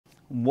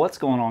What's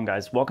going on,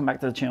 guys? Welcome back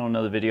to the channel.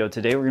 Another video.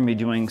 Today we're going to be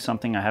doing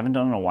something I haven't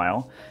done in a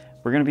while.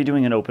 We're going to be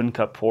doing an open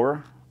cup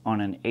pour on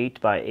an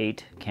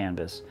 8x8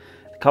 canvas.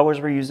 The colors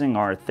we're using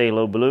are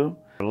phthalo blue,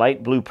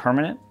 light blue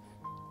permanent,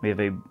 we have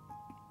a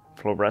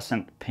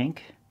fluorescent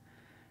pink,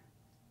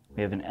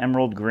 we have an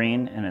emerald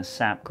green, and a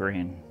sap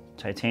green,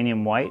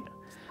 titanium white.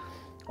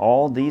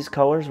 All these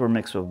colors were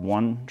mixed with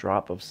 1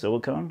 drop of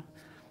silicone.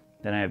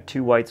 Then I have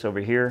 2 whites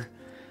over here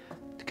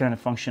to kind of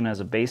function as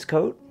a base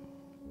coat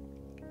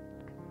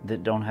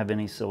that don't have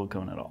any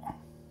silicone at all.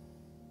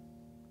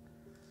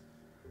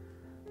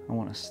 I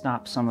want to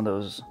stop some of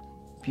those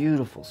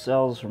beautiful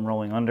cells from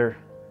rolling under,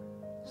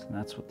 so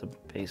that's what the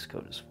base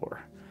coat is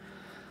for.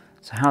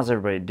 So how's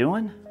everybody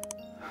doing?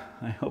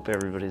 I hope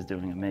everybody's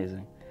doing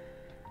amazing.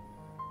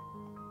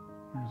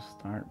 I'm going to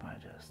start by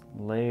just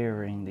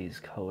layering these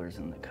colors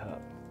in the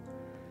cup.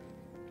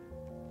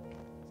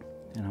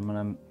 And I'm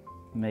going to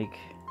make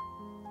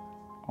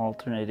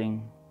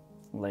alternating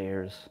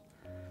layers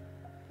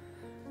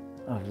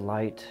of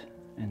light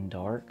and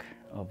dark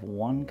of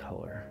one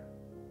color.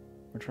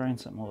 We're trying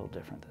something a little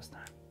different this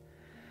time.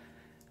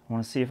 I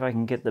want to see if I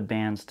can get the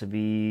bands to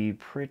be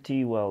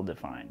pretty well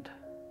defined.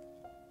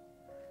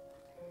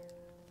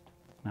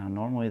 Now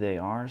normally they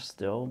are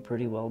still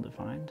pretty well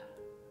defined,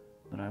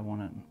 but I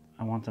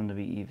want them to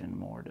be even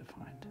more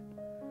defined.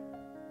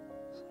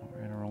 So we're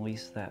going to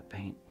release that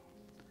paint.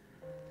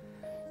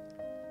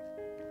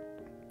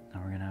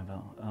 Now we're going to have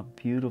a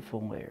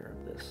beautiful layer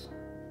of this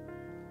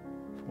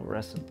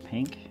fluorescent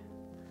pink,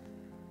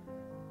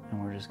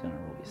 and we're just going to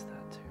release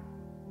that too.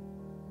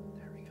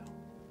 There we go.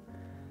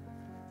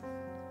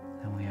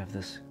 Then we have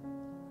this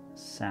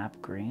sap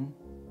green.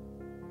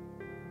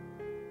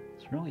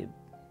 It's really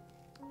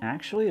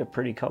actually a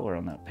pretty color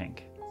on that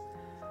pink.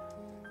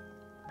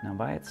 Now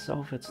by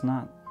itself it's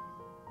not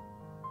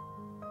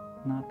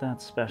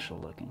that special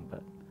looking,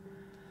 but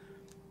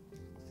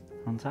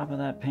on top of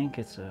that pink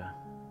it's a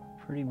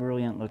pretty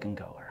brilliant looking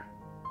color.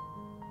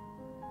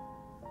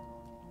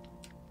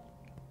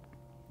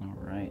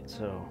 Alright,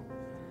 so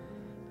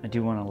I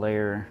do want to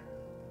layer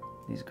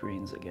these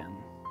greens again.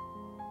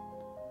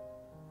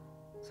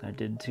 So I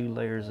did 2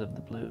 layers of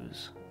the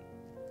blues.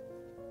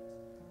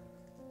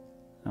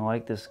 I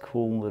like this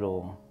cool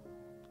little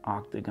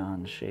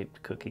octagon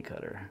shaped cookie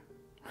cutter.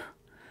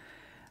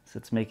 So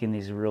it's making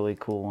these really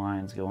cool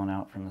lines going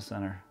out from the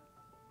center.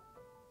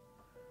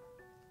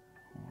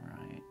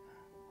 Alright.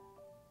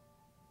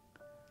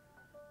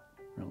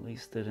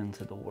 Released it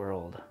into the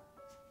world.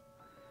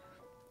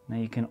 Now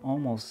you can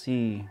almost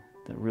see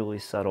the really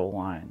subtle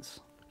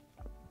lines.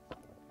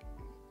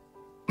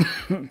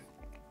 Alright,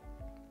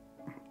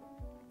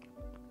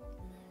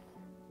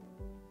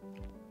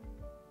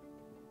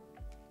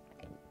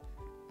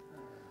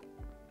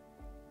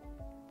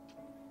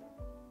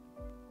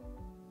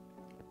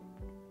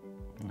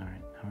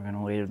 now we're going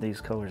to layer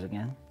these colors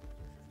again.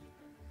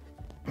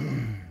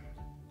 Alright.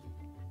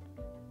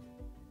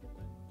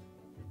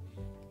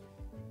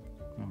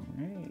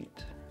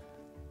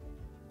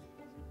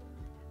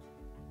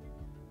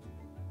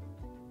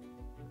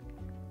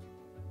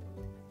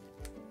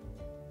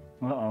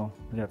 Uh-oh,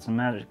 we got some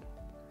magic.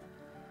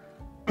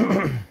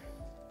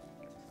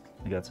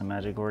 We got some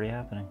magic already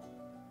happening.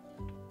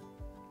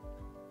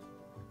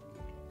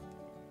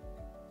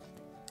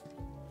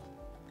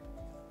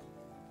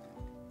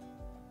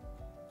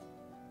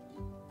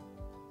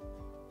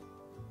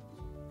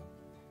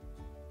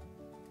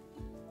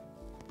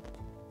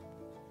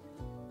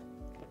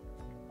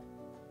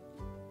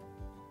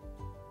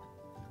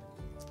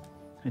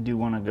 I do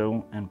want to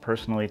go and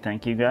personally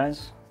thank you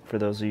guys, for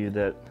those of you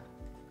that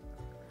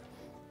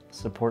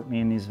support me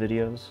in these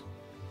videos.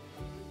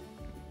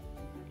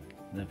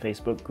 The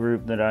Facebook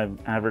group that I've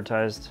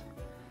advertised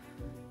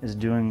is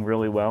doing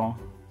really well.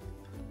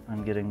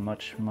 I'm getting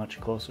much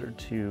closer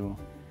to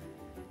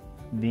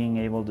being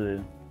able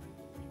to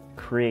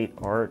create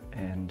art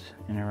and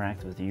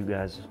interact with you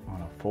guys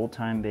on a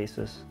full-time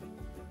basis.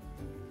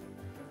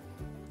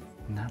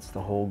 And that's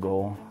the whole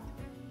goal.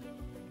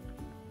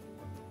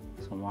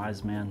 Some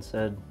wise man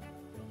said,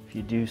 if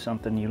you do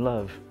something you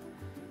love,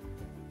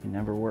 you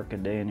never work a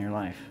day in your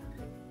life.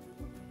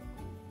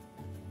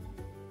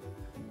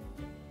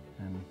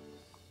 And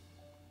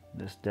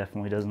this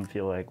definitely doesn't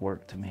feel like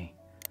work to me.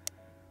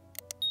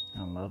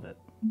 I love it.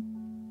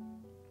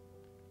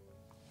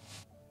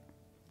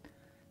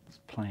 It's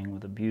playing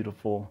with a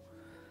beautiful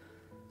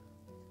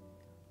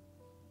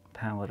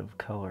palette of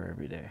color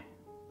every day.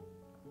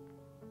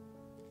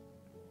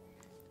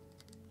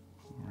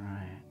 All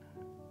right.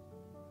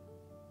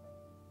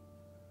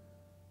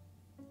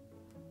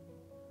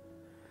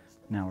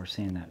 Now we're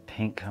seeing that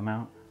pink come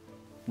out.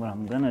 What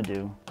I'm gonna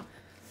do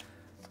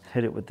is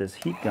hit it with this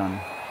heat gun,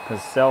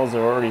 because cells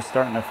are already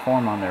starting to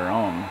form on their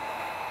own.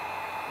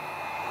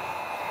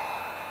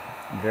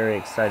 I'm very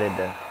excited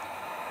to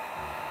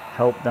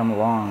help them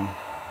along.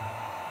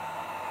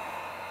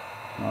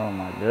 Oh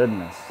my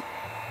goodness.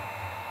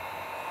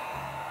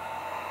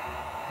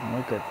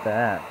 Look at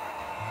that.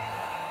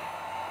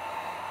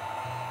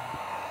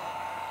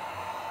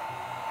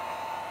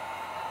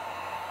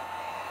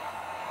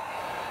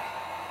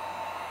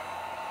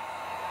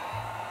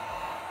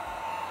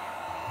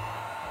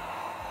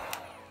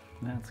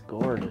 That's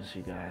gorgeous,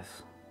 you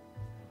guys.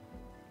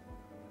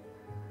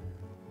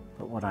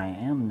 But what I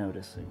am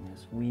noticing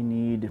is we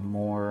need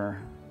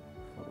more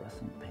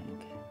fluorescent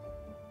pink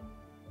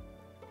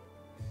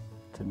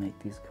to make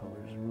these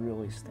colors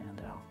really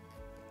stand out.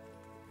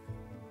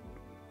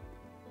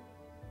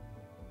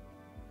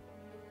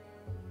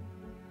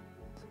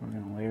 So we're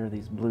going to layer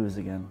these blues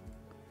again.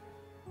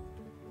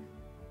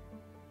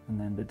 And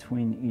then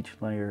between each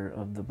layer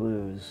of the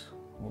blues,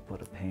 we'll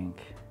put a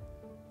pink.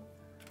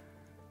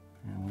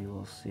 And we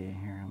will see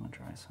here, I'm going to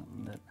try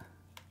something that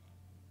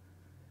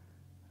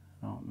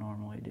I don't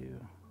normally do.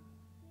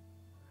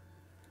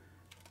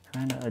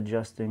 Kind of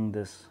adjusting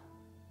this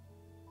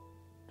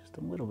just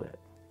a little bit.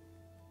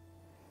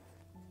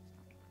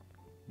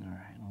 All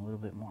right, a little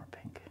bit more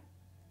pink.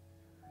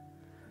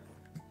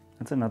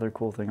 That's another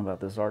cool thing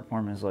about this art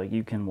form is like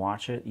you can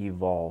watch it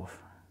evolve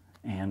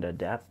and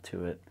adapt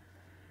to it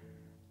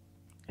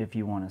if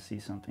you want to see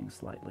something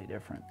slightly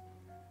different.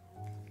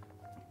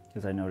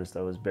 Because I noticed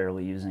I was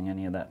barely using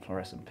any of that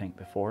fluorescent pink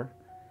before.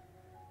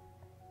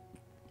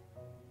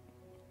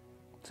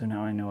 So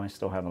now I know I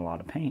still have a lot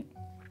of paint.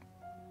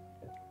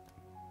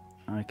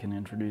 I can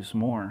introduce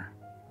more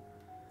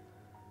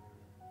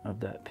of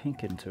that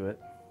pink into it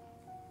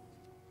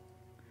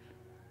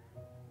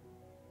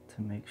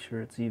to make sure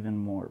it's even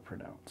more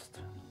pronounced.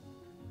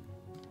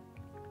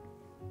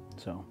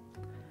 So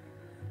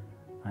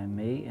I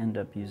may end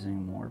up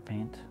using more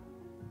paint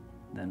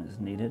than is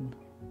needed.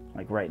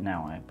 Like right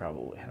now I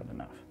probably have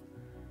enough.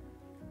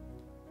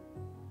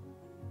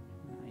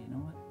 You know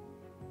what?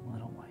 A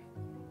little white.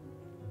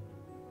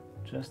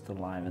 Just to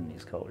liven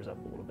these colors up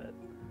a little bit.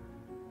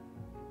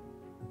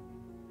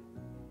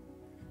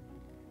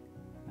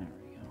 There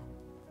we go.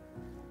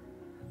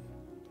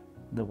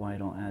 The white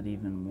will add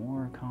even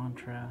more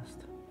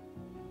contrast.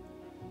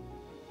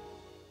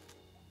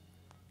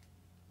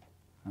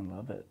 I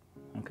love it.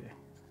 Okay,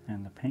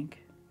 and the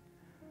pink.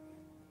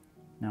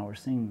 Now we're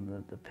seeing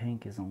that the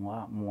pink is a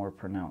lot more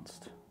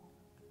pronounced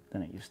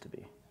than it used to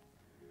be.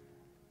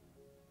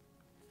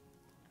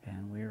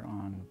 And we're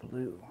on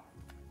blue.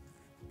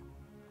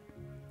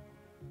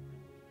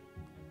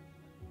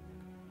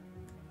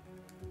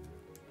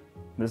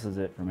 This is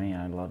it for me.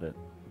 I love it.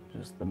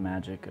 Just the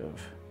magic of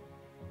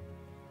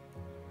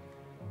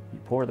you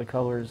pour the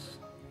colors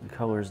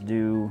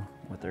do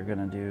what they're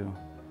gonna do.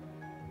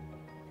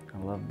 I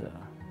love the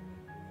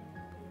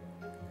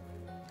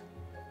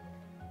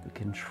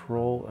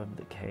control of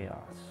the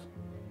chaos.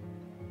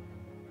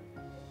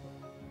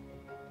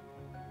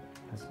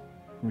 Because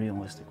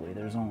realistically,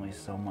 there's only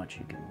so much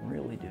you can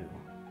really do.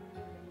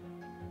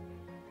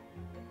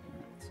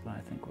 So I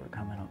think we're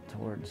coming up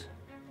towards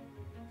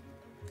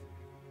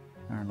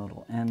our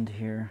little end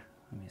here.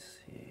 Let me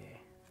see.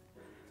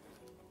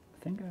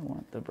 I think I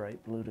want the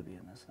bright blue to be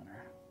in the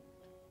center.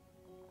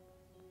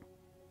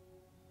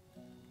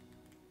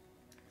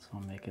 So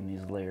I'm making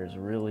these layers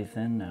really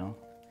thin now.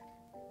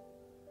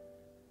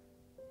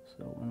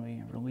 So when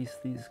we release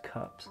these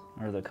cups,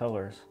 or the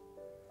colors,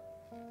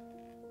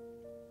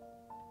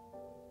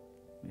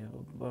 we have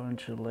a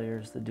bunch of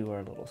layers to do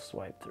our little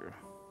swipe through.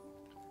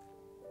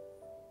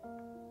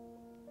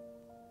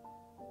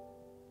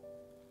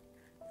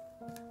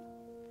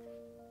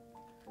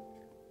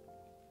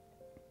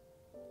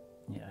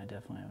 Yeah, I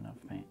definitely have enough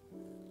paint.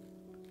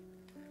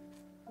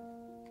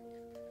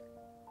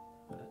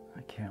 But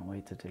I can't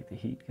wait to take the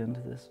heat gun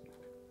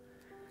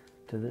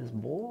to this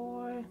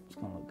boy. It's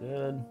gonna look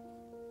good.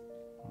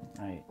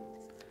 All right,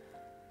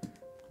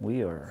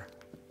 we are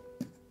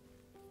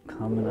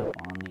coming up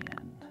on the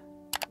end.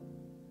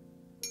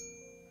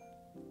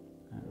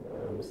 And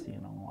I'm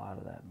seeing a lot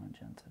of that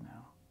magenta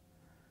now.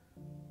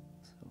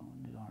 So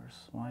we'll do our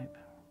swipe.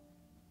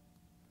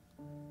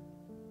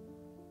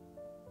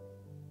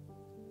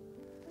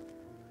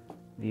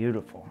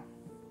 Beautiful.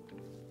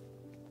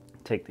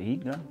 Take the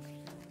heat gun.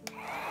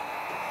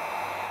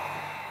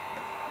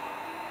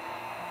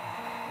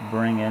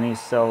 Bring any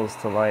cells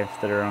to life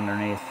that are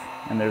underneath,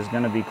 and there's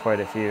going to be quite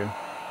a few.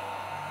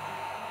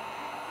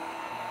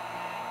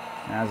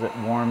 As it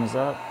warms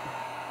up,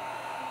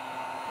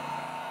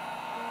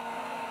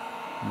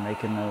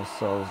 making those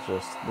cells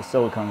the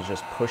silicone's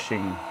just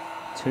pushing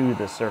to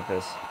the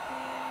surface.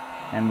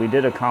 And we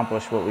did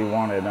accomplish what we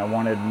wanted. I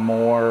wanted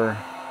more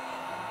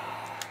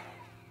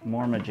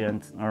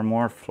magenta, or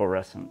more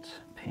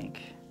fluorescent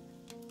pink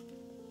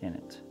in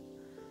it.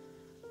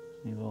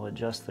 We will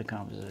adjust the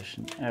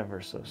composition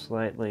ever so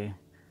slightly.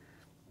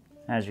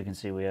 As you can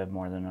see, we have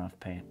more than enough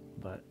paint,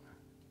 but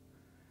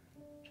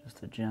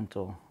just a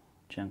gentle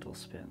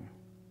spin.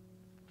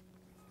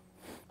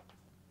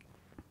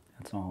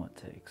 That's all it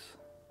takes.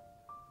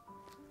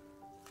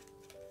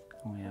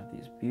 And we have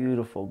these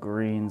beautiful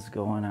greens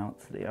going out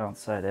to the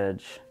outside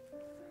edge.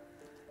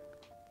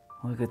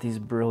 Look at these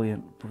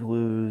brilliant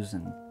blues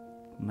and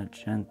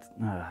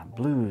magenta,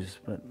 blues,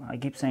 but I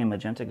keep saying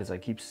magenta because I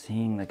keep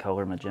seeing the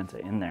color magenta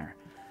in there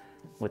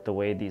with the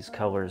way these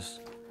colors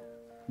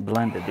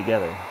blended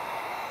together.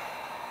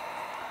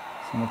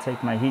 So I'm gonna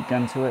take my heat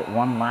gun to it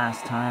one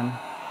last time.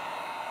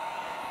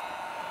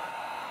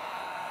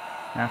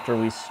 After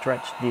we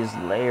stretch these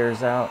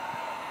layers out,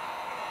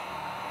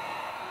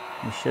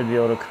 we should be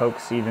able to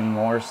coax even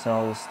more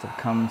cells to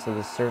come to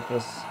the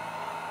surface.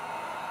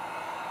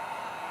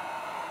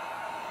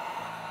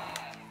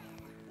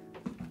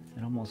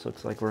 It almost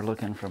looks like we're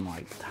looking from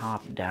like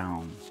top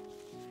down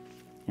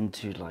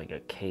into like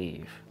a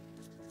cave.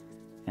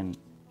 And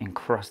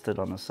encrusted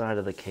on the side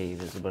of the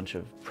cave is a bunch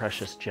of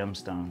precious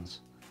gemstones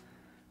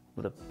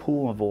with a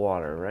pool of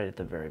water right at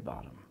the very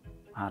bottom.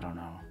 I don't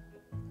know.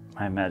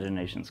 My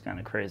imagination's kind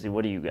of crazy.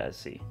 What do you guys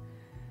see?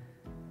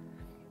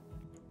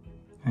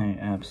 I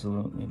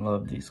absolutely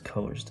love these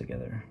colors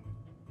together.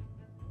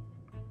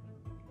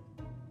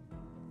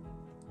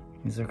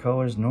 These are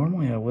colors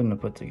normally I wouldn't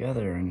have put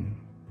together, and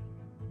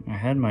I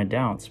had my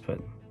doubts, but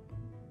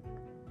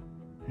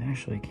it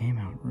actually came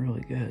out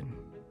really good.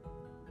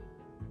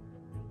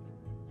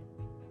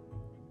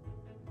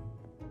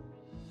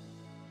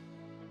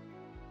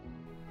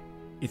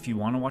 If you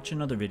want to watch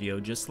another video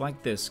just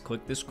like this,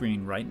 click the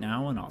screen right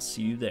now and I'll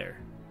see you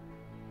there.